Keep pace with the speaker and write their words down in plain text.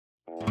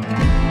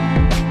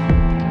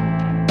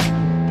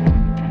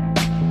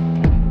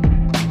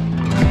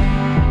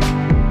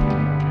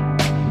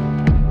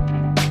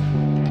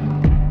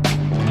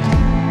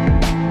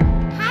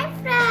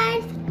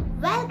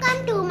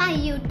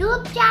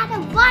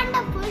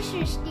wonderful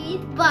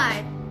Srishti's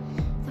bird.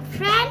 So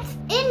friends,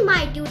 in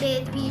my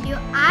today's video,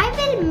 I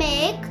will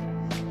make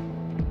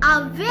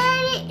a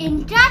very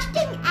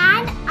interesting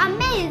and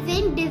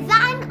amazing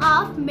design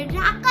of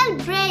miracle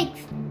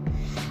bricks.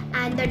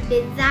 And the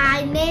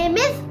design name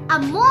is a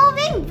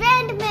moving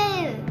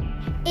windmill.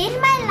 In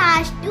my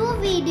last two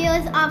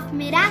videos of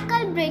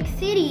Miracle Brick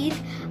series,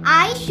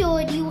 I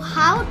showed you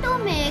how to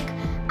make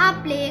a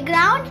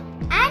playground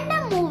and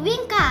a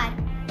moving car.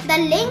 The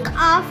link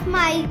of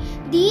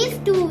these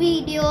two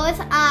videos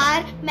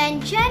are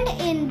mentioned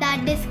in the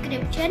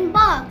description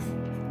box.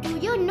 Do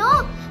you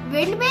know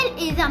windmill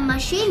is a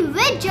machine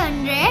which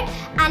generates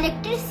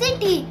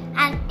electricity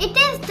and it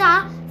is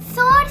the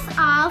source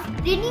of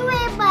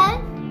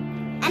renewable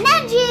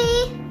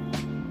energy.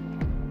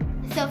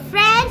 So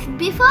friends,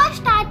 before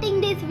starting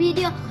this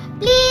video,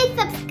 please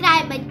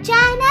subscribe my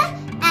channel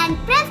and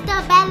press the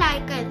bell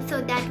icon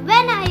so that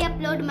when I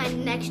upload my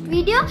next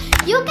video,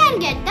 you can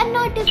get the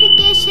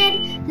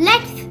notification.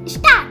 Let's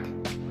start.